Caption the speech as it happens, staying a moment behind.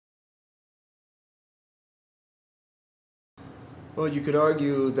Well, you could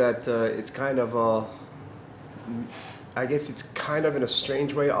argue that it's kind of I guess it's kind of in a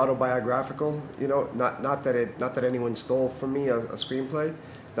strange way autobiographical. You know, not that anyone stole from me a screenplay,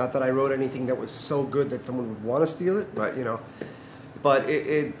 not that I wrote anything that was so good that someone would want to steal it, but but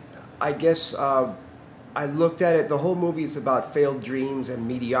it I guess I looked at it. The whole movie is about failed dreams and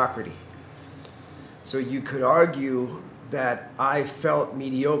mediocrity. So you could argue that I felt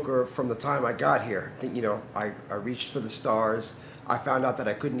mediocre from the time I got here. I think, I reached for the stars. I found out that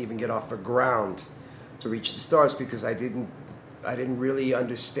I couldn't even get off the ground to reach the stars because I didn't really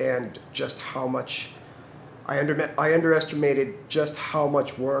understand just how much I underestimated just how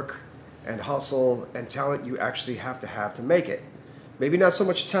much work and hustle and talent you actually have to make it. Maybe not so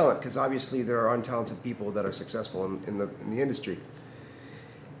much talent, because obviously there are untalented people that are successful in the industry.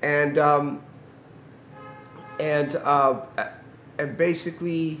 And and uh, and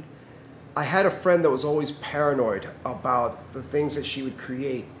basically, I had a friend that was always paranoid about the things that she would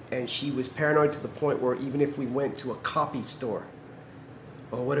create, and she was paranoid to the point where even if we went to a copy store,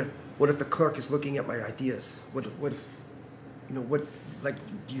 oh, what if the clerk is looking at my ideas? What if, what, like,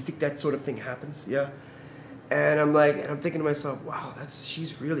 do you think that sort of thing happens? Yeah. And I'm thinking to myself, wow,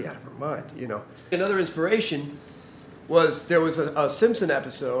 she's really out of her mind. Another inspiration was there was a Simpson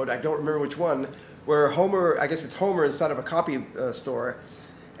episode, I don't remember which one, where Homer, I guess it's Homer inside of a copy store,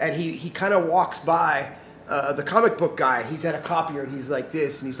 and he kind of walks by the comic book guy. He's at a copier, and he's like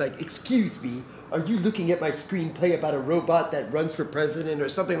this, and he's like, "Excuse me, are you looking at my screenplay about a robot that runs for president or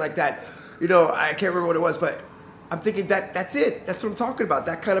something like that?" I can't remember what it was, but I'm thinking that's it. That's what I'm talking about,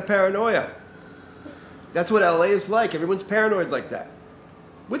 that kind of paranoia. That's what LA is like. Everyone's paranoid like that.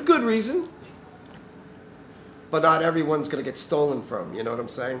 With good reason. But not everyone's going to get stolen from, you know what I'm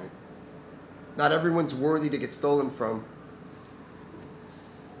saying? Not everyone's worthy to get stolen from.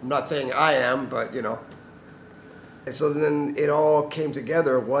 I'm not saying I am, but And so then it all came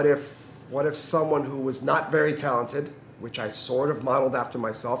together. What if someone who was not very talented, which I sort of modeled after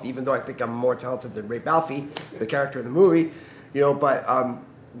myself, even though I think I'm more talented than Ray Balfe, the character in the movie, but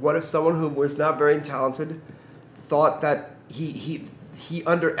what if someone who was not very talented thought that he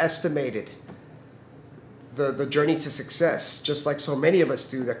underestimated the journey to success, just like so many of us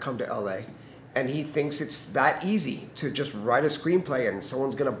do that come to LA, and he thinks it's that easy to just write a screenplay and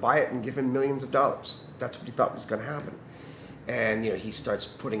someone's going to buy it and give him millions of dollars. That's what he thought was going to happen. And he starts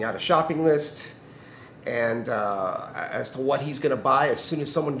putting out a shopping list and as to what he's going to buy as soon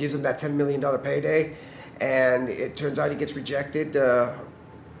as someone gives him that $10 million payday, and it turns out he gets rejected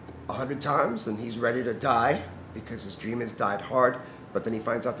 100 times, and he's ready to die because his dream has died hard. But then he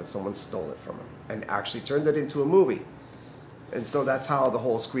finds out that someone stole it from him and actually turned it into a movie. And so that's how the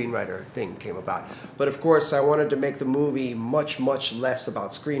whole screenwriter thing came about. But of course, I wanted to make the movie much, much less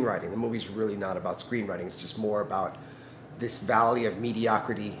about screenwriting. The movie's really not about screenwriting. It's just more about this valley of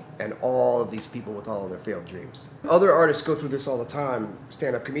mediocrity and all of these people with all of their failed dreams. Other artists go through this all the time.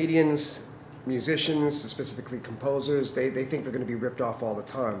 Stand-up comedians, musicians, specifically composers, they think they're going to be ripped off all the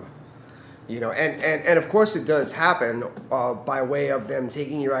time. And of course it does happen by way of them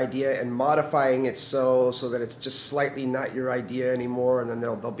taking your idea and modifying it so that it's just slightly not your idea anymore, and then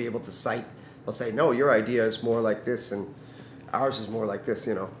they'll be able to cite, they'll say, no, your idea is more like this and ours is more like this,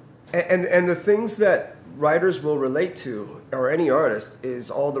 And the things that writers will relate to, or any artist,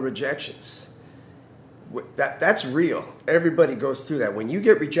 is all the rejections. That's real. Everybody goes through that. When you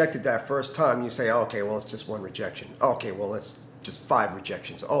get rejected that first time, you say, oh, okay, well, it's just one rejection. Okay, well, it's just 5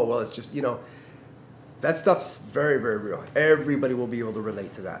 rejections. Oh, well, it's just, that stuff's very, very real. Everybody will be able to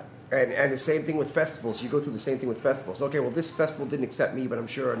relate to that. And the same thing with festivals. You go through the same thing with festivals. Okay, well, this festival didn't accept me, but I'm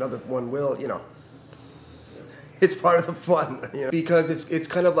sure another one will, It's part of the fun, because it's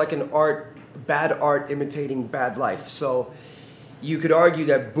kind of like bad art imitating bad life. So you could argue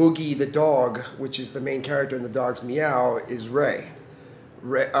that Boogie the dog, which is the main character in The Dog's Meow, is Ray.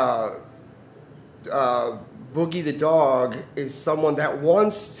 Boogie the dog is someone that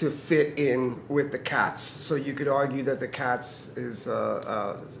wants to fit in with the cats. So you could argue that the cats is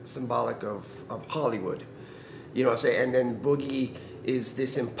symbolic of Hollywood. You know what I'm saying? And then Boogie is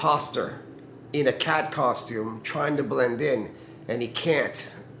this imposter in a cat costume trying to blend in, and he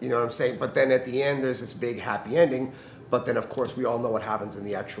can't. You know what I'm saying? But then at the end, there's this big happy ending. But then, of course, we all know what happens in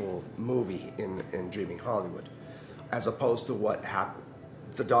the actual movie in Dreaming Hollywood, as opposed to what happened.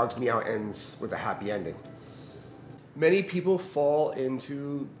 The Dog's Meow ends with a happy ending. Many people fall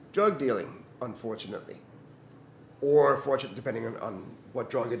into drug dealing, unfortunately, or fortunate, depending on what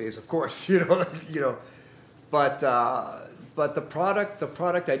drug it is, of course. But the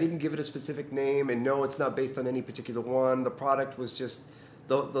product, I didn't give it a specific name, and no, it's not based on any particular one. The product was just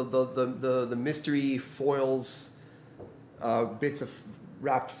the mystery foils bits of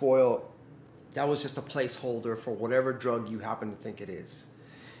wrapped foil. That was just a placeholder for whatever drug you happen to think it is.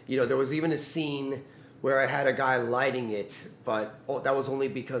 You know, there was even a scene where I had a guy lighting it, but that was only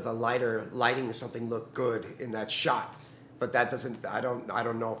because a lighter lighting something looked good in that shot. But that doesn't. I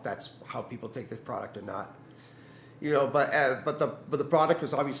don't know if that's how people take the product or not. You know, but the product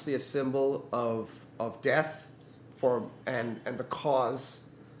was obviously a symbol of death and the cause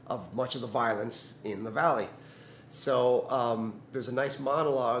of much of the violence in the valley. So there's a nice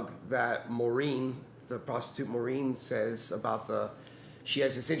monologue that Maureen, the prostitute Maureen, says about she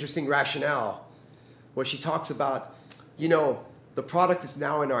has this interesting rationale where she talks about, you know, the product is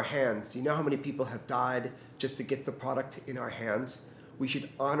now in our hands. You know how many people have died just to get the product in our hands? We should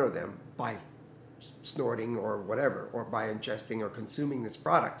honor them by snorting or whatever, or by ingesting or consuming this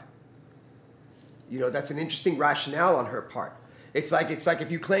product. You know, that's an interesting rationale on her part. It's like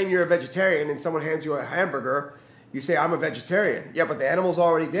if you claim you're a vegetarian and someone hands you a hamburger, you say, I'm a vegetarian. Yeah, but the animal's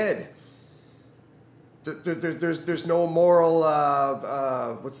already dead. There's no moral,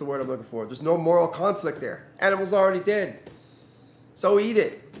 what's the word I'm looking for? There's no moral conflict there. Animal's already dead. So eat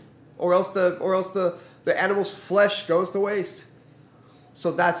it. Or else the animal's flesh goes to waste.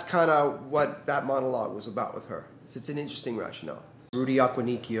 So that's kind of what that monologue was about with her. It's an interesting rationale. Rudy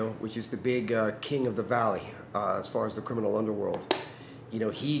Aquanicchio, which is the big king of the valley as far as the criminal underworld. You know,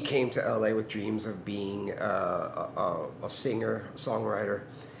 he came to LA with dreams of being a singer, a songwriter.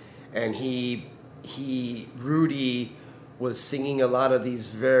 And Rudy was singing a lot of these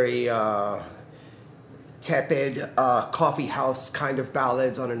very tepid coffee house kind of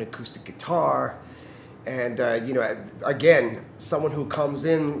ballads on an acoustic guitar. And, you know, again, someone who comes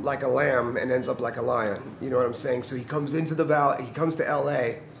in like a lamb and ends up like a lion. You know what I'm saying? So he comes into the valley, he comes to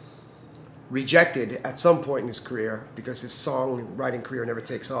LA, rejected at some point in his career because his songwriting career never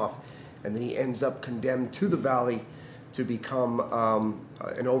takes off. And then he ends up condemned to the valley to become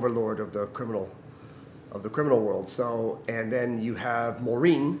an overlord of the criminal world. So, and then you have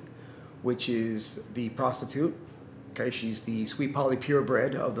Maureen, which is the prostitute. Okay, she's the sweet Polly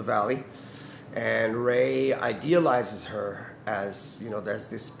purebred of the valley. And Ray idealizes her as, you know, as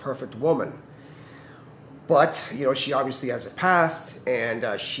this perfect woman. But, you know, she obviously has a past,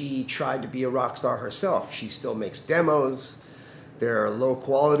 and she tried to be a rock star herself. She still makes demos. They're low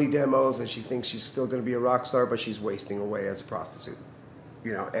quality demos, and she thinks she's still going to be a rock star, but she's wasting away as a prostitute.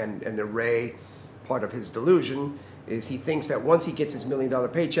 You know, and the Ray, part of his delusion is he thinks that once he gets his $1 million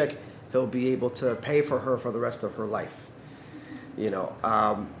paycheck, he'll be able to pay for her for the rest of her life. You know,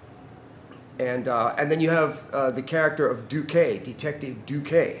 and then you have the character of Duque, Detective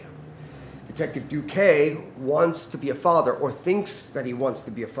Duque. Detective Duque wants to be a father, or thinks that he wants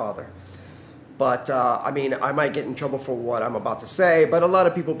to be a father. But, I mean, I might get in trouble for what I'm about to say, but a lot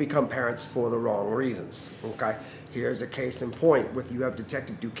of people become parents for the wrong reasons, okay? Here's a case in point. You have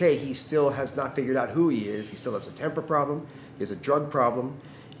Detective Duque. He still has not figured out who he is. He still has a temper problem. He has a drug problem.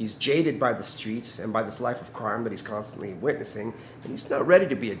 He's jaded by the streets and by this life of crime that he's constantly witnessing, and he's not ready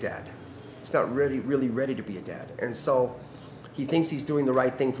to be a dad. He's not really ready to be a dad. And so he thinks he's doing the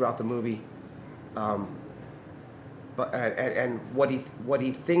right thing throughout the movie. But what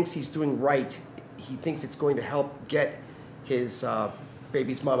he thinks he's doing right, he thinks it's going to help get his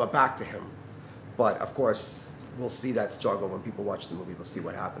baby's mama back to him. But of course, we'll see that struggle when people watch the movie. They'll see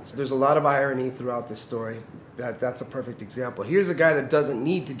what happens. There's a lot of irony throughout this story. That's a perfect example. Here's a guy that doesn't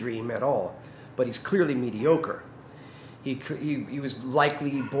need to dream at all, but he's clearly mediocre. He was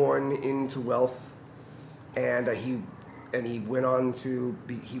likely born into wealth, and he went on to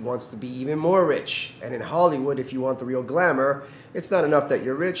he wants to be even more rich. And in Hollywood, if you want the real glamour, it's not enough that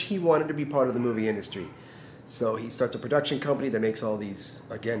you're rich. He wanted to be part of the movie industry. So he starts a production company that makes all these,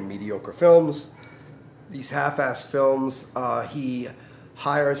 again, mediocre films, these half-ass films. He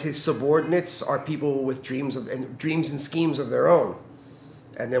hires his subordinates are people with dreams and schemes of their own.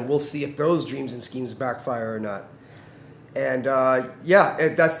 And then we'll see if those dreams and schemes backfire or not. And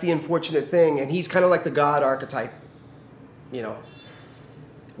that's the unfortunate thing. And he's kind of like the God archetype, you know.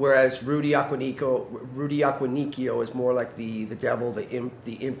 Whereas Rudy Aquanicchio is more like the devil,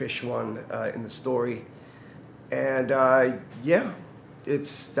 the impish one in the story. And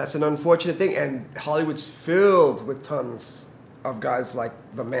that's an unfortunate thing. And Hollywood's filled with tons of guys like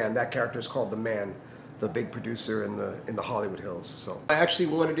the Man. That character is called the Man, the big producer in the Hollywood Hills. So I actually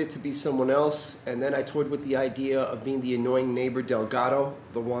wanted it to be someone else, and then I toyed with the idea of being the annoying neighbor Delgado,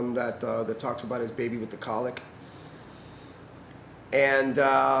 the one that talks about his baby with the colic. And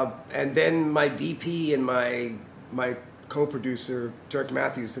then my DP and my co-producer Dirk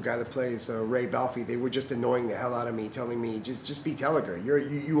Matthews, the guy that plays Ray Balfe, they were just annoying the hell out of me, telling me just be Telliger.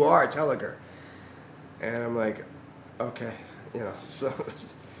 You are Telliger. And I'm like, Okay, so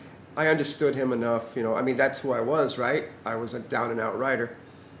I understood him enough, I mean, that's who I was, right? I was a down and out writer.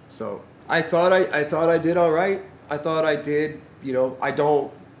 So I thought I did all right. I thought I did, I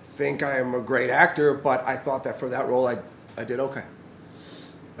don't think I am a great actor, but I thought that for that role I did okay.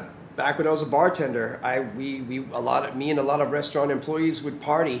 Back when I was a bartender, me and a lot of restaurant employees would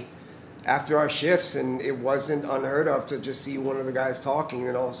party after our shifts, and it wasn't unheard of to just see one of the guys talking,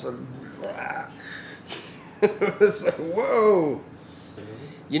 and all of a sudden, it was like, whoa.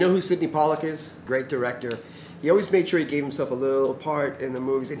 You know who Sidney Pollack is? Great director. He always made sure he gave himself a little part in the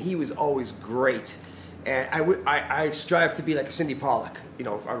movies, and he was always great. And I strive to be like a Cindy Pollack.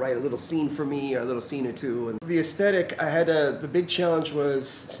 I write a little scene for me, or a little scene or two. And the aesthetic, the big challenge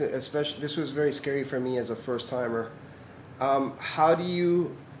was, especially, this was very scary for me as a first timer. How do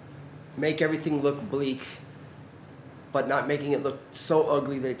you make everything look bleak, but not making it look so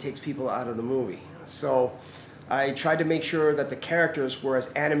ugly that it takes people out of the movie? So I tried to make sure that the characters were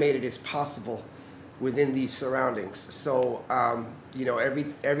as animated as possible within these surroundings. So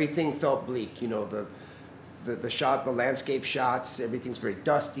everything felt bleak. The landscape shots, everything's very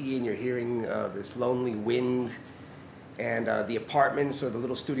dusty, and you're hearing this lonely wind. And the apartments, or the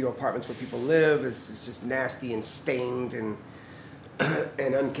little studio apartments where people live, is just nasty and stained and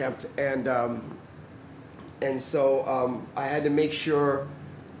and unkempt. And so I had to make sure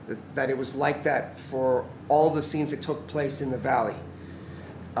that it was like that for all the scenes that took place in the valley.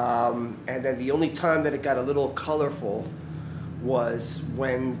 And then the only time that it got a little colorful was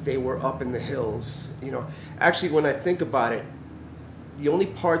when they were up in the hills. Actually, when I think about it, the only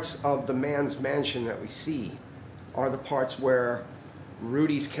parts of the man's mansion that we see are the parts where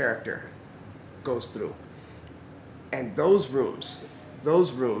Rudy's character goes through. And those rooms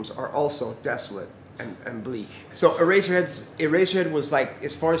are also desolate and bleak. So Eraserhead was like,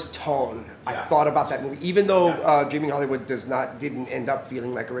 as far as tone, I thought about that movie, even though Dreaming Hollywood didn't end up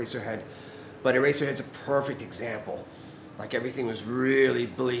feeling like Eraserhead, but Eraserhead's a perfect example. Like, everything was really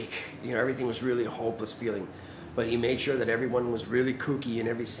bleak, everything was really a hopeless feeling, but he made sure that everyone was really kooky in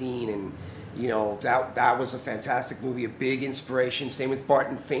every scene, and that was a fantastic movie, a big inspiration. Same with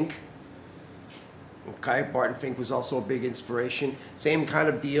Barton Fink. Okay, Barton Fink was also a big inspiration. Same kind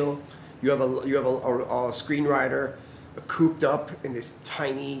of deal. You have a screenwriter cooped up in this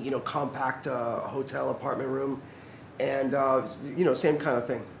tiny, compact hotel apartment room, and same kind of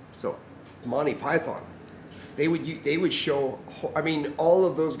thing. So Monty Python, they would show. I mean, all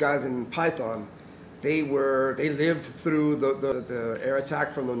of those guys in Python, they lived through the air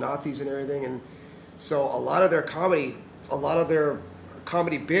attack from the Nazis and everything, and so a lot of their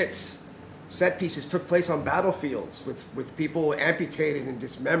comedy bits, set pieces, took place on battlefields with people amputated and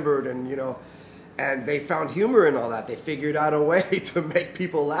dismembered, and they found humor in all that. They figured out a way to make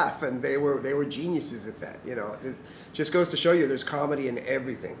people laugh, and they were geniuses at that. It just goes to show you there's comedy in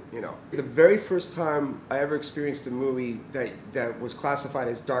everything. The very first time I ever experienced a movie that was classified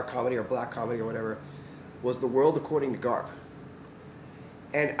as dark comedy or black comedy or whatever was The World According to Garp.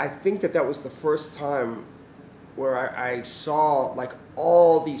 And I think that was the first time where I saw like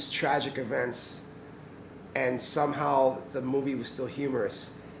all these tragic events, and somehow the movie was still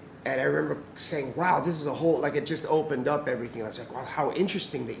humorous. And I remember saying, wow, this is a whole, like, it just opened up everything. I was like, wow, how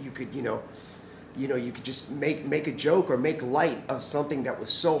interesting that you could, you could just make a joke or make light of something that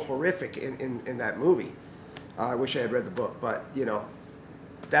was so horrific in that movie. I wish I had read the book, but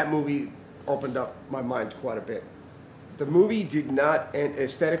that movie opened up my mind quite a bit. The movie did not, and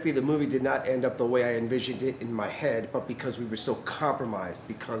aesthetically, the movie did not end up the way I envisioned it in my head, but because we were so compromised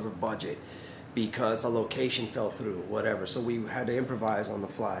because of budget, because a location fell through, whatever. So we had to improvise on the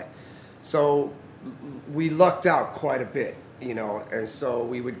fly. So we lucked out quite a bit, and so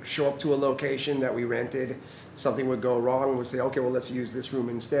we would show up to a location that we rented, something would go wrong, we'd say, okay, well, let's use this room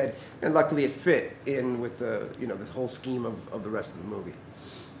instead. And luckily it fit in with the, this whole scheme of the rest of the movie.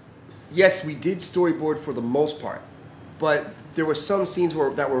 Yes, we did storyboard for the most part. But there were some scenes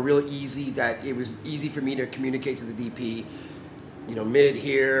that were really easy, that it was easy for me to communicate to the DP, mid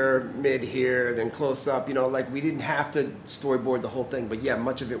here, then close up, like we didn't have to storyboard the whole thing, but yeah,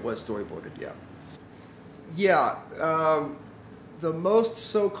 much of it was storyboarded, yeah. Yeah, the most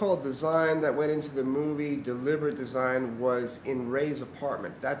so-called design that went into the movie, deliberate design, was in Ray's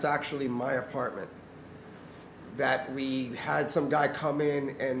apartment. That's actually my apartment. That we had some guy come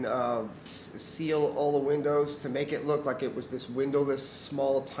in and seal all the windows to make it look like it was this windowless,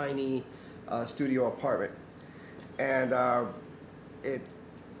 small, tiny studio apartment. And and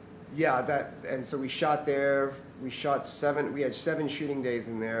so we shot there. We had 7 shooting days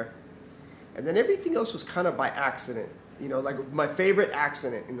in there. And then everything else was kind of by accident. Like, my favorite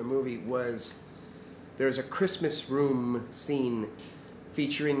accident in the movie was there's a Christmas room scene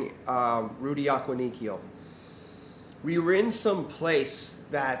featuring Rudy Aquanicchio. We were in some place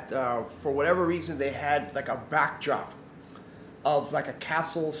that, for whatever reason, they had like a backdrop of like a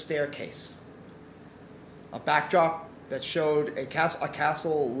castle staircase. A backdrop that showed a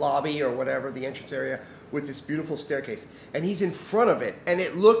castle lobby or whatever, the entrance area, with this beautiful staircase. And he's in front of it, and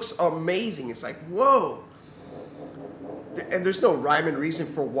it looks amazing. It's like, whoa! And there's no rhyme and reason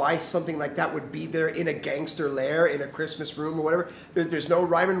for why something like that would be there in a gangster lair, in a Christmas room or whatever. There's no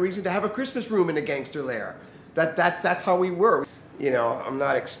rhyme and reason to have a Christmas room in a gangster lair. That's how we were. You know, I'm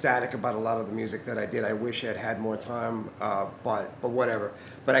not ecstatic about a lot of the music that I did. I wish I had had more time, but whatever.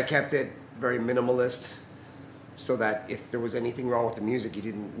 But I kept it very minimalist, so that if there was anything wrong with the music, you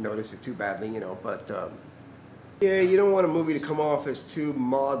didn't notice it too badly, you know. But yeah, you don't want a movie to come off as too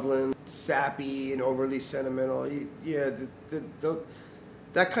maudlin, sappy, and overly sentimental.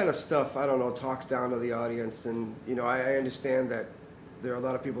 That kind of stuff, I don't know, talks down to the audience. And, you know, I understand that there are a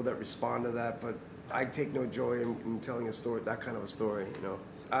lot of people that respond to that, but I take no joy in telling a story, that kind of a story, you know.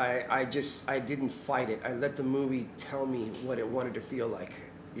 I didn't fight it. I let the movie tell me what it wanted to feel like,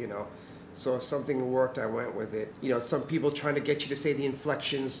 you know. So if something worked, I went with it. You know, some people trying to get you to say the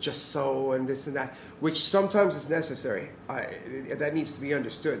inflections just so and this and that, which sometimes is necessary. That needs to be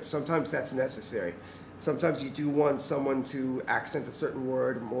understood. Sometimes that's necessary. Sometimes you do want someone to accent a certain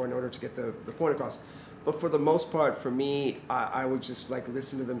word more in order to get the point across. But for the most part, for me, I would just like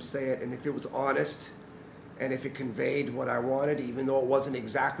listen to them say it, and if it was honest, and if it conveyed what I wanted, even though it wasn't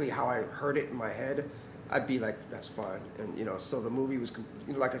exactly how I heard it in my head, I'd be like, that's fine. And, you know, so the movie was,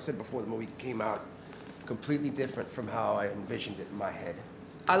 you know, like I said before, the movie came out completely different from how I envisioned it in my head.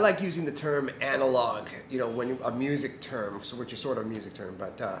 I like using the term analog, you know, when a music term, so which is sort of a music term,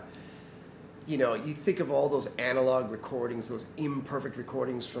 but, you know, you think of all those analog recordings, those imperfect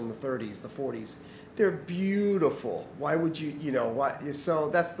recordings from the 30s, the 40s. They're beautiful. Why would you, you know, what? So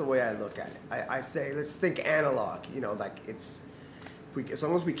that's the way I look at it. I say, let's think analog, you know, like it's, as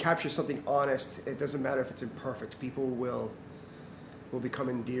long as we capture something honest, it doesn't matter if it's imperfect. People will become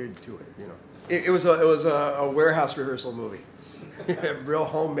endeared to it. You know, it was a warehouse rehearsal movie, real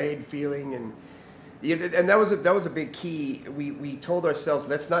homemade feeling, and that was a big key. We told ourselves,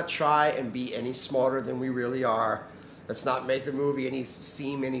 let's not try and be any smarter than we really are. Let's not make the movie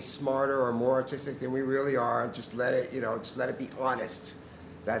seem any smarter or more artistic than we really are. Just let it, you know, just let it be honest.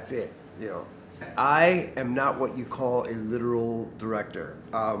 That's it, you know. I am not what you call a literal director.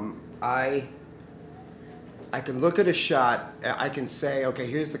 I can look at a shot, I can say, okay,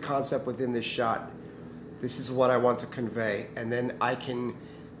 here's the concept within this shot. This is what I want to convey. And then I can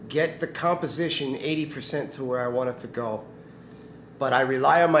get the composition 80% to where I want it to go. But I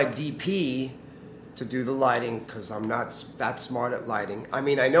rely on my DP to do the lighting, because I'm not that smart at lighting. I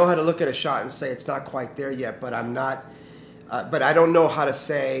mean, I know how to look at a shot and say it's not quite there yet, but I'm not, but I don't know how to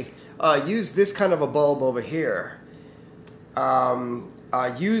say, use this kind of a bulb over here.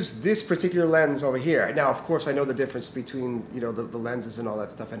 Use this particular lens over here. Now, of course, I know the difference between, you know, the lenses and all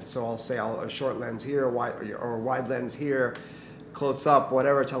that stuff, and so I'll say a short lens here, or a wide lens here, close up,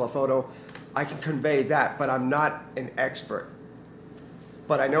 whatever, telephoto. I can convey that, but I'm not an expert.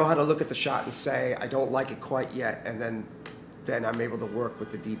 But I know how to look at the shot and say, I don't like it quite yet, and then I'm able to work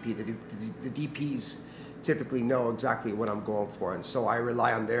with the DP. The DPs typically know exactly what I'm going for, and so I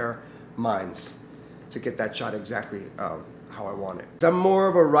rely on their minds to get that shot exactly how I want it. I'm more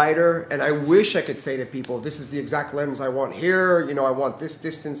of a writer, and I wish I could say to people, this is the exact lens I want here, you know, I want this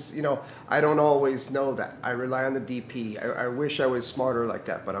distance, you know. I don't always know that. I rely on the DP. I wish I was smarter like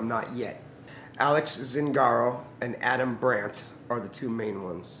that, but I'm not yet. Alex Zingaro and Adam Brandt are the two main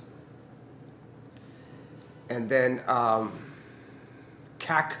ones. And then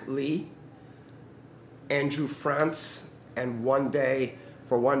Kak Lee, Andrew France, and one day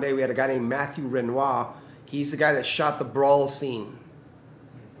we had a guy named Matthew Renoir. He's the guy that shot the brawl scene.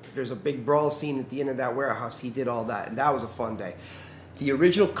 There's a big brawl scene at the end of that warehouse. He did all that, and that was a fun day. The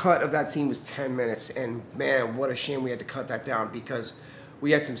original cut of that scene was 10 minutes, and man, what a shame we had to cut that down, because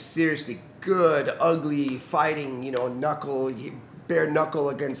we had some seriously good, ugly fighting, you know, bare knuckle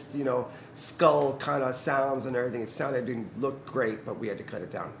against, you know, skull kind of sounds and everything. It didn't look great, but we had to cut it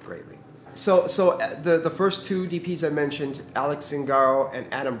down greatly. So the first two DPs I mentioned, Alex Zingaro and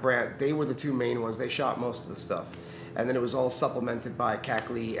Adam Brandt, they were the two main ones. They shot most of the stuff. And then it was all supplemented by Kak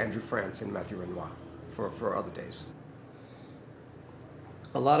Lee, Andrew France, and Matthew Renoir for other days.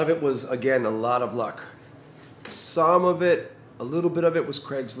 A lot of it was, again, a lot of luck. Some of it, a little bit of it was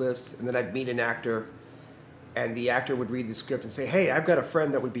Craigslist, and then I'd meet an actor, and the actor would read the script and say, hey, I've got a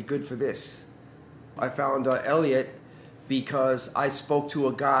friend that would be good for this. I found Elliot because I spoke to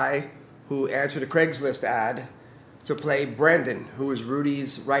a guy who answered a Craigslist ad to play Brandon, who was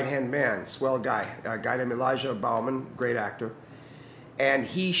Rudy's right-hand man, swell guy, a guy named Elijah Bauman, great actor. And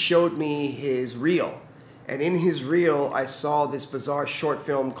he showed me his reel. And in his reel, I saw this bizarre short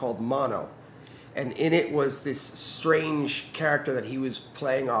film called Mono. And in it was this strange character that he was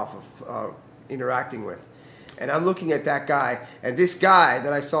playing off of, interacting with. And I'm looking at that guy, and this guy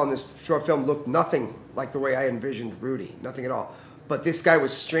that I saw in this short film looked nothing like the way I envisioned Rudy, nothing at all. But this guy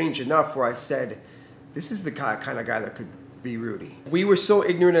was strange enough where I said, this is the kind of guy that could be Rudy. We were so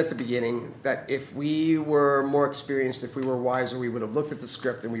ignorant at the beginning that if we were more experienced, if we were wiser, we would have looked at the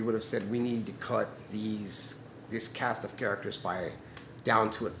script and we would have said, we need to cut this cast of characters down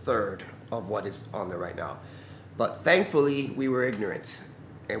to a third of what is on there right now. But thankfully, we were ignorant.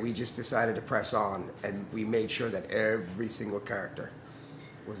 And we just decided to press on, and we made sure that every single character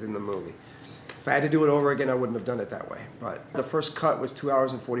was in the movie. If I had to do it over again, I wouldn't have done it that way. But the first cut was 2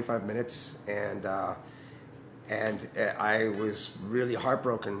 hours and 45 minutes, and I was really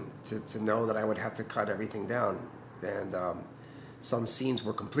heartbroken to know that I would have to cut everything down. And some scenes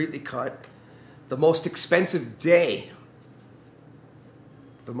were completely cut. The most expensive day,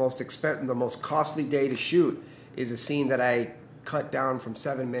 the most costly day to shoot is a scene that I cut down from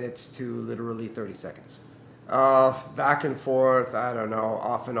 7 minutes to literally 30 seconds. Back and forth, I don't know,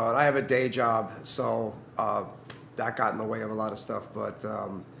 off and on. I have a day job, so that got in the way of a lot of stuff, but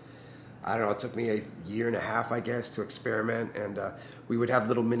I don't know, it took me a year and a half, I guess, to experiment, and we would have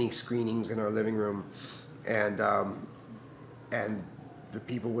little mini screenings in our living room, and the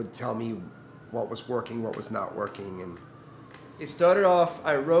people would tell me what was working, what was not working, and it started off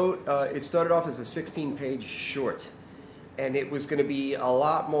as a 16-page short. And it was going to be a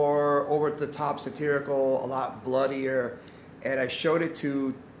lot more over-the-top satirical, a lot bloodier. And I showed it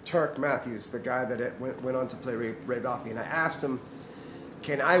to Turk Matthews, the guy that went on to play Ray Balfe. And I asked him,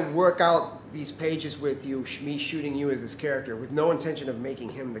 can I work out these pages with you, me shooting you as this character, with no intention of making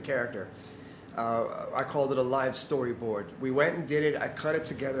him the character? I called it a live storyboard. We went and did it. I cut it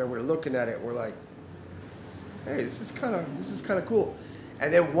together, and we're looking at it. We're like, hey, this is kind of cool.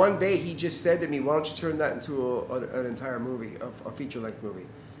 And then one day he just said to me, why don't you turn that into an entire movie, a feature-length movie?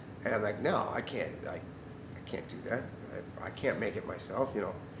 And I'm like, no, I can't do that. I can't make it myself, you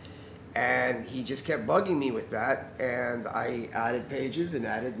know. And he just kept bugging me with that, and I added pages and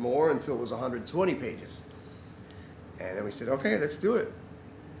added more until it was 120 pages. And then we said, okay, let's do it.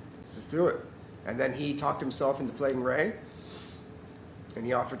 Let's just do it. And then he talked himself into playing Ray, and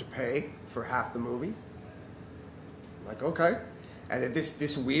he offered to pay for half the movie. I'm like, okay. And then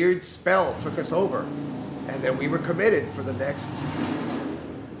this weird spell took us over, and then we were committed for the next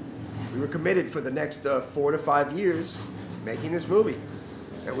 4 to 5 years making this movie,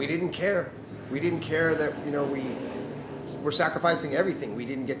 and we didn't care. We didn't care that, you know, we were sacrificing everything. We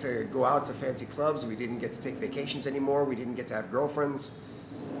didn't get to go out to fancy clubs. We didn't get to take vacations anymore. We didn't get to have girlfriends.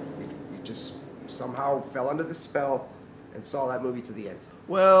 We just somehow fell under the spell and saw that movie to the end.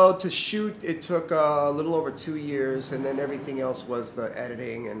 Well, to shoot, it took a little over 2 years, and then everything else was the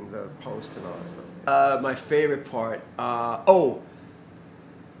editing and the post and all that stuff. My favorite part,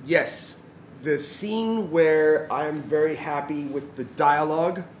 yes, the scene where I'm very happy with the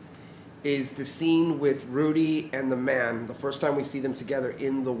dialogue is the scene with Rudy and the man, the first time we see them together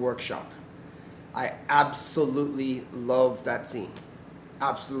in the workshop. I absolutely love that scene.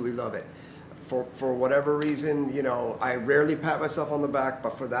 Absolutely love it. For whatever reason, you know, I rarely pat myself on the back,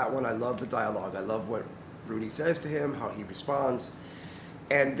 but for that one, I love the dialogue. I love what Rudy says to him, how he responds.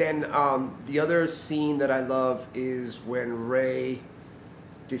 And then the other scene that I love is when Ray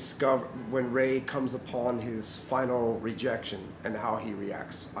comes upon his final rejection and how he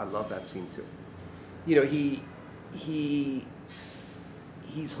reacts. I love that scene too. You know, he's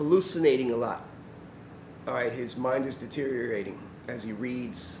hallucinating a lot. All right, his mind is deteriorating as he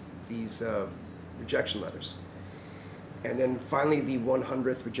reads these rejection letters. And then finally the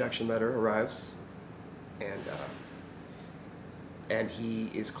 100th rejection letter arrives, and he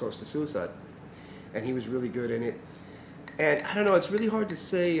is close to suicide. And he was really good in it. And I don't know, it's really hard to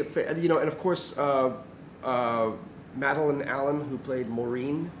say, you know, and of course, Madeline Allen, who played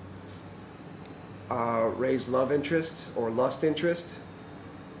Maureen, Ray's love interest, or lust interest,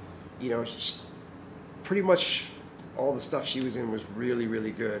 you know, pretty much all the stuff she was in was really,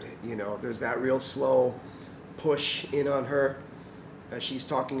 really good. You know, there's that real slow push in on her as she's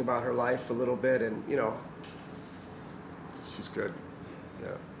talking about her life a little bit, and, you know, she's good.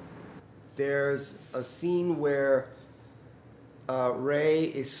 Yeah. There's a scene where Ray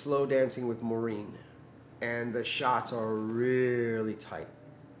is slow dancing with Maureen, and the shots are really tight,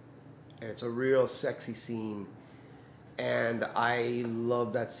 and it's a real sexy scene, And I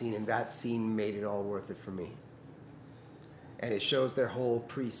love that scene, and that scene made it all worth it for me. And it shows their whole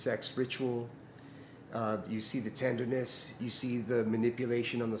pre-sex ritual. You see the tenderness, you see the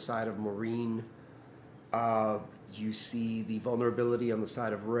manipulation on the side of Maureen, you see the vulnerability on the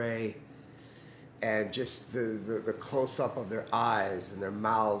side of Ray, and just the close-up of their eyes and their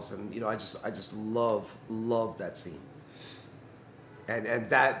mouths, and I just love that scene. And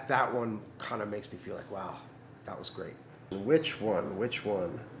that one kind of makes me feel like, wow, that was great. Which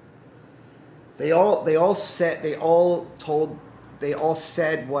one? They all said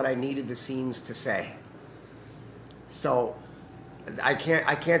what I needed the scenes to say. So I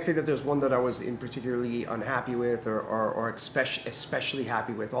can't say that there's one that I was in particularly unhappy with or especially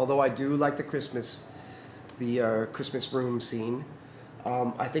happy with. Although I do like the Christmas room scene.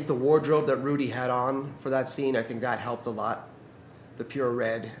 I think the wardrobe that Rudy had on for that scene, I think that helped a lot. The pure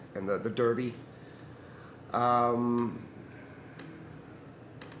red and the derby. The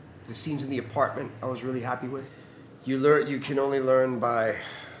scenes in the apartment I was really happy with. You can only learn by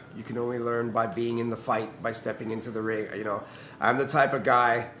being in the fight, by stepping into the ring. I'm the type of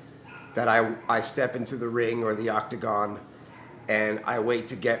guy that I step into the ring or the octagon and I wait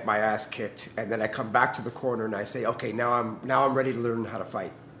to get my ass kicked, and then I come back to the corner and I say, okay, now I'm ready to learn how to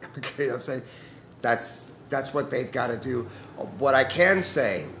fight. Okay, I'm saying that's what they've got to do. What I can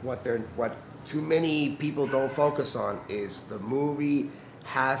say, what too many people don't focus on, is the movie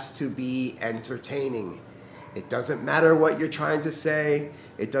has to be entertaining. It doesn't matter what you're trying to say.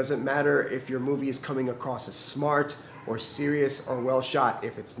 It doesn't matter if your movie is coming across as smart or serious or well shot.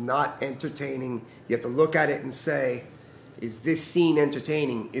 If it's not entertaining, you have to look at it and say, is this scene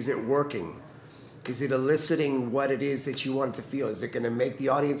entertaining? Is it working? Is it eliciting what it is that you want it to feel? Is it going to make the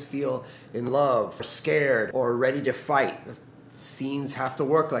audience feel in love or scared or ready to fight? The scenes have to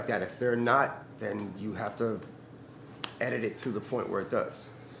work like that. If they're not, then you have to edit it to the point where it does.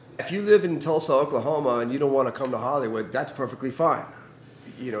 If you live in Tulsa, Oklahoma, and you don't want to come to Hollywood, that's perfectly fine.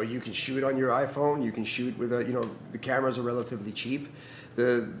 You can shoot on your iPhone. You can shoot with the cameras are relatively cheap.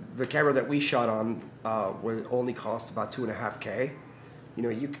 The camera that we shot on only cost about $2.5K.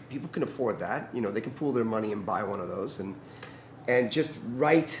 People can afford that. They can pool their money and buy one of those, and just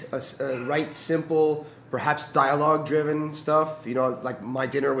write simple, perhaps dialogue-driven stuff. Like My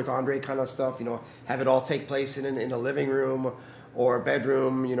Dinner with Andre kind of stuff. Have it all take place in a living room or a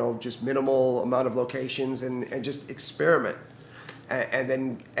bedroom. Just minimal amount of locations, and just experiment, and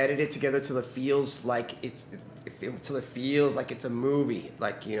then edit it together till it feels like it's a movie.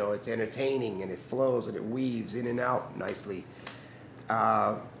 Like it's entertaining and it flows and it weaves in and out nicely.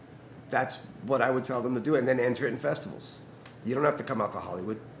 That's what I would tell them to do, and then enter it in festivals. You don't have to come out to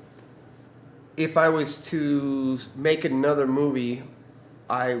Hollywood. If I was to make another movie,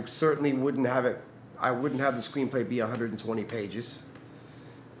 I certainly wouldn't have it. I wouldn't have the screenplay be 120 pages,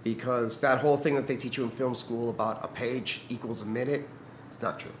 because that whole thing that they teach you in film school about a page equals a minute, it's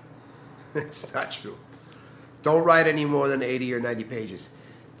not true. It's not true. Don't write any more than 80 or 90 pages.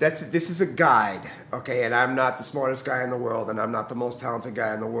 This is a guide, okay? And I'm not the smartest guy in the world, and I'm not the most talented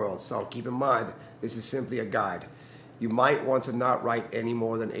guy in the world. So keep in mind, this is simply a guide. You might want to not write any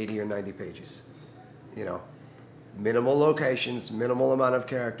more than 80 or 90 pages. Minimal locations, minimal amount of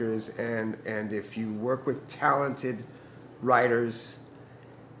characters, and if you work with talented writers,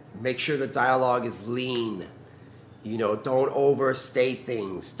 make sure the dialogue is lean. Don't overstate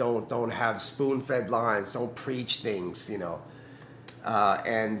things. Don't have spoon-fed lines. Don't preach things.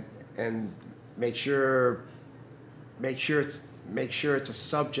 And make sure it's a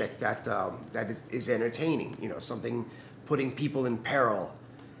subject that is entertaining. Something putting people in peril,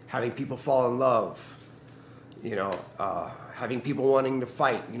 having people fall in love. Having people wanting to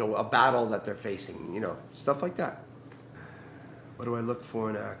fight. A battle that they're facing. Stuff like that. What do I look for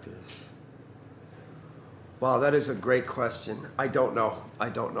in actors? Wow, that is a great question. I don't know.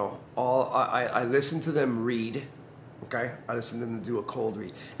 I listen to them read. Okay, I listen to them do a cold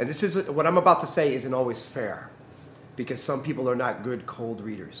read, and this is what I'm about to say isn't always fair, because some people are not good cold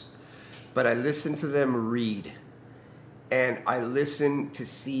readers. But I listen to them read, and I listen to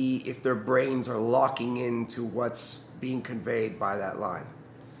see if their brains are locking into what's being conveyed by that line.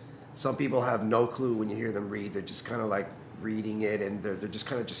 Some people have no clue when you hear them read. They're just kind of like reading it, and they're just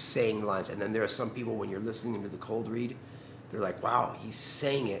kind of just saying lines. And then there are some people, when you're listening to the cold read, they're like, wow, he's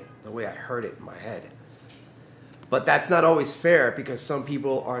saying it the way I heard it in my head. But that's not always fair, because some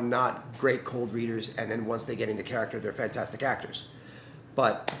people are not great cold readers, and then once they get into character, they're fantastic actors.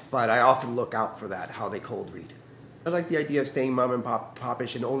 But I often look out for that, how they cold read. I like the idea of staying mom and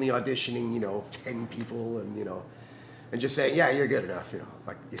popish and only auditioning, 10 people, and and just saying, yeah, you're good enough, you know,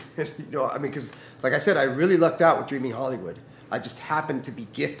 like, you know, I mean, because like I said, I really lucked out with Dreaming Hollywood. I just happened to be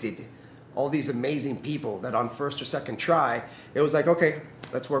gifted all these amazing people that on first or second try, it was like, okay,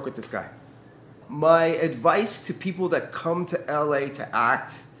 let's work with this guy. My advice to people that come to LA to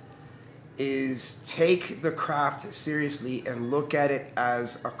act is take the craft seriously and look at it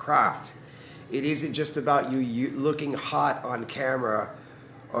as a craft. It isn't just about you looking hot on camera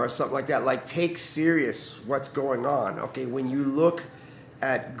or something like that. Like, take serious what's going on. Okay, when you look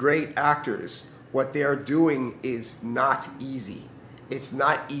at great actors, what they're doing is not easy. It's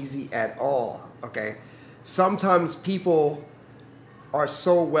not easy at all. Okay, sometimes people are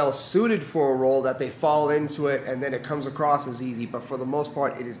so well suited for a role that they fall into it and then it comes across as easy, but for the most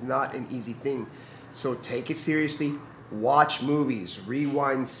part it is not an easy thing. So take it seriously, watch movies,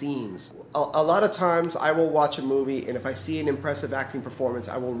 rewind scenes. A lot of times I will watch a movie, and if I see an impressive acting performance,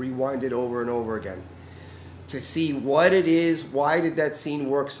 I will rewind it over and over again to see what it is. Why did that scene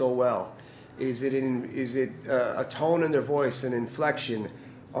work so well? Is it a tone in their voice, an inflection?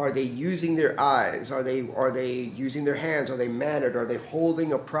 Are they using their eyes? Are they using their hands? Are they mannered? Are they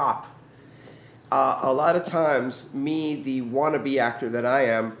holding a prop? A lot of times, me, the wannabe actor that I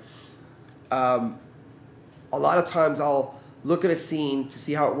am, a lot of times I'll look at a scene to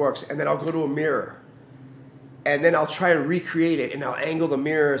see how it works, and then I'll go to a mirror, and then I'll try and recreate it, and I'll angle the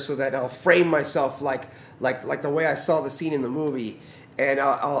mirror so that I'll frame myself like the way I saw the scene in the movie, and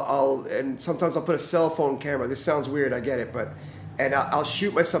and sometimes I'll put a cell phone camera. This sounds weird, I get it, but. And I'll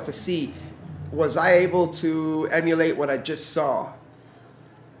shoot myself to see, was I able to emulate what I just saw?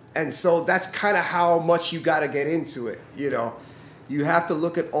 And so that's kind of how much you got to get into it, you know. You have to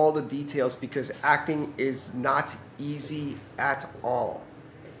look at all the details because acting is not easy at all.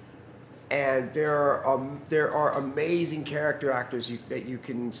 And there are amazing character actors that you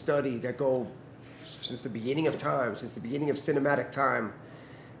can study that go since the beginning of time, since the beginning of cinematic time,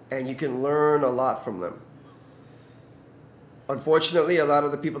 and you can learn a lot from them. Unfortunately, a lot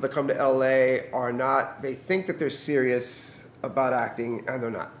of the people that come to LA are not, they think that they're serious about acting, and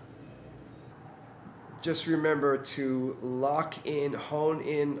they're not. Just remember to lock in, hone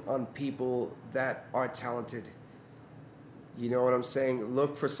in on people that are talented. You know what I'm saying?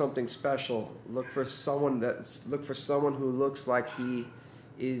 Look for something special. Look for someone who looks like he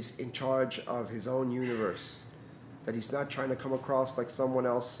is in charge of his own universe. That he's not trying to come across like someone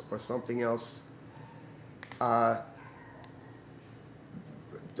else or something else.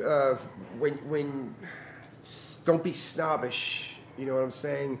 When don't be snobbish, you know what I'm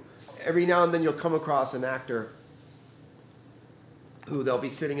saying? Every now and then you'll come across an actor who they'll be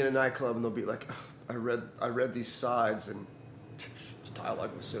sitting in a nightclub and they'll be like, oh, I read these sides and the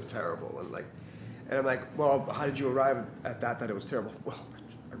dialogue was so terrible, and I'm like, well, how did you arrive at that it was terrible? Well,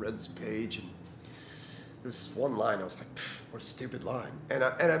 I read this page and this one line, I was like, what a stupid line, and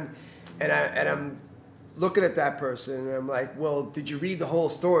I'm looking at that person and I'm like, well, did you read the whole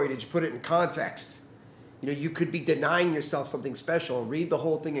story? Did you put it in context? You know, you could be denying yourself something special. Read the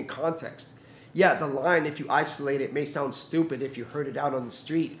whole thing in context. Yeah, the line, if you isolate it, may sound stupid if you heard it out on the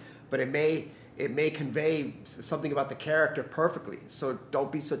street, but it may convey something about the character perfectly. So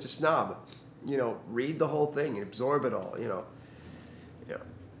don't be such a snob. You know, read the whole thing and absorb it all, you know,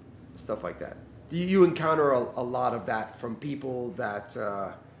 stuff like that. You encounter a lot of that from people that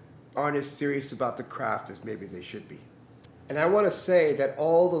aren't as serious about the craft as maybe they should be. And I want to say that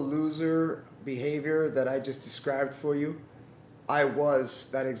all the loser behavior that I just described for you, I was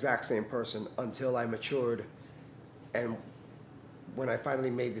that exact same person until I matured. And when I finally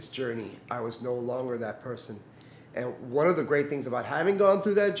made this journey, I was no longer that person. And one of the great things about having gone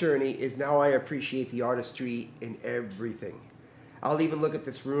through that journey is now I appreciate the artistry in everything. I'll even look at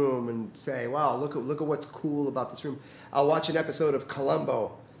this room and say, wow, look at what's cool about this room. I'll watch an episode of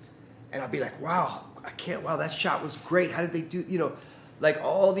Columbo and I'll be like, wow, that shot was great. How did they do, you know, like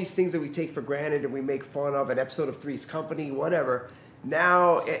all these things that we take for granted and we make fun of, an episode of Three's Company, whatever.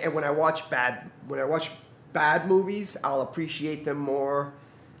 Now, and when I watch bad movies, I'll appreciate them more.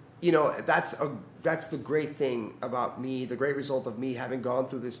 You know, that's the great thing about me. The great result of me having gone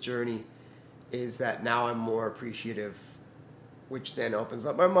through this journey is that now I'm more appreciative, which then opens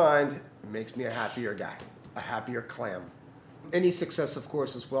up my mind and makes me a happier guy, a happier clam. Any success, of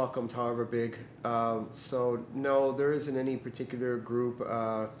course, is welcomed, however big. So no, there isn't any particular group.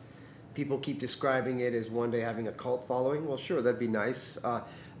 People keep describing it as one day having a cult following. Well, sure, that'd be nice.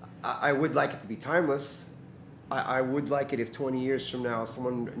 I would like it to be timeless. I would like it if 20 years from now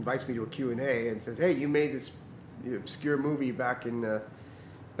someone invites me to a Q&A and says, hey, you made this obscure movie back in the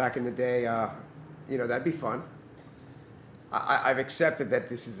day. You know, that'd be fun. I've accepted that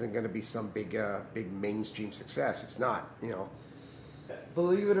this isn't going to be some big mainstream success. It's not, you know.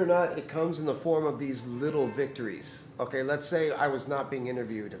 Believe it or not, it comes in the form of these little victories. Okay, let's say I was not being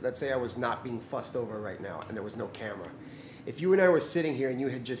interviewed. Let's say I was not being fussed over right now and there was no camera. If you and I were sitting here and you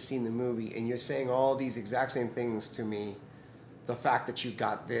had just seen the movie and you're saying all these exact same things to me, the fact that you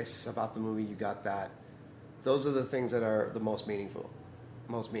got this about the movie, you got that, those are the things that are the most meaningful.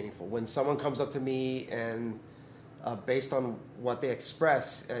 Most meaningful. When someone comes up to me and based on what they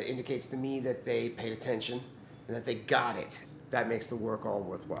express, indicates to me that they paid attention and that they got it. That makes the work all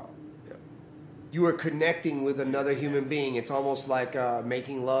worthwhile. Yeah. You are connecting with another human being. It's almost like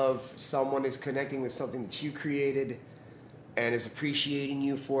making love. Someone is connecting with something that you created and is appreciating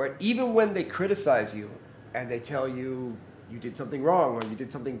you for it. Even when they criticize you and they tell you you did something wrong or you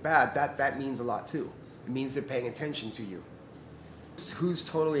did something bad, that means a lot too. It means they're paying attention to you. Who's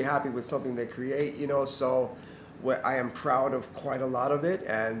totally happy with something they create, you know, so I am proud of quite a lot of it,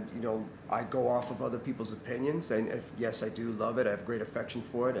 and you know, I go off of other people's opinions, and yes, I do love it. I have great affection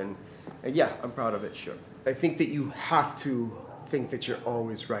for it, and yeah, I'm proud of it, sure. I think that you have to think that you're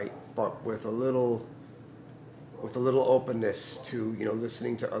always right, but with a little openness to, you know,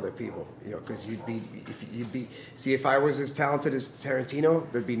 listening to other people, you know, because if I was as talented as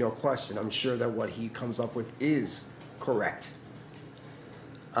Tarantino, there'd be no question. I'm sure that what he comes up with is correct.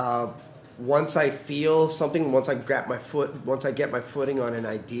 Once I feel something, once I get my footing on an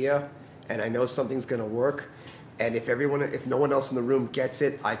idea, and I know something's going to work, and if no one else in the room gets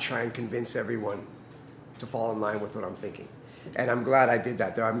it, I try and convince everyone to fall in line with what I'm thinking. And I'm glad I did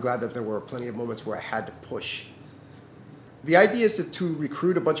that. I'm glad that there were plenty of moments where I had to push. The idea is to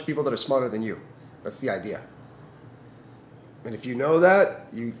recruit a bunch of people that are smarter than you. That's the idea. And if you know that,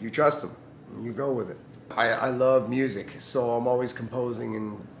 you trust them, and you go with it. I love music, so I'm always composing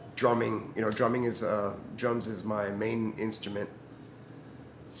and drumming. You know, drums is my main instrument.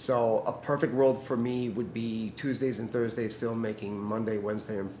 So a perfect world for me would be Tuesdays and Thursdays filmmaking, Monday,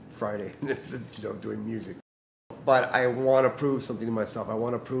 Wednesday, and Friday, you know, doing music. But I want to prove something to myself. I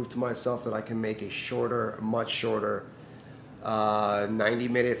want to prove to myself that I can make a much shorter,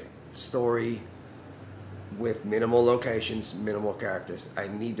 90-minute story with minimal locations, minimal characters. I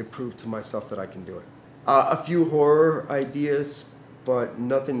need to prove to myself that I can do it. A few horror ideas, but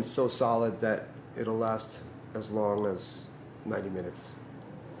nothing so solid that it'll last as long as 90 minutes.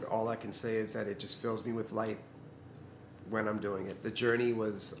 All I can say is that it just fills me with light when I'm doing it. The journey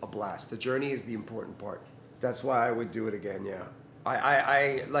was a blast. The journey is the important part. That's why I would do it again, yeah.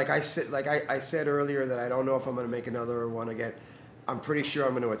 I said earlier that I don't know if I'm going to make another one again. I'm pretty sure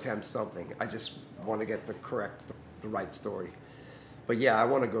I'm going to attempt something. I just want to get the right story. But yeah, I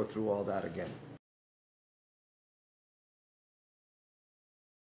want to go through all that again.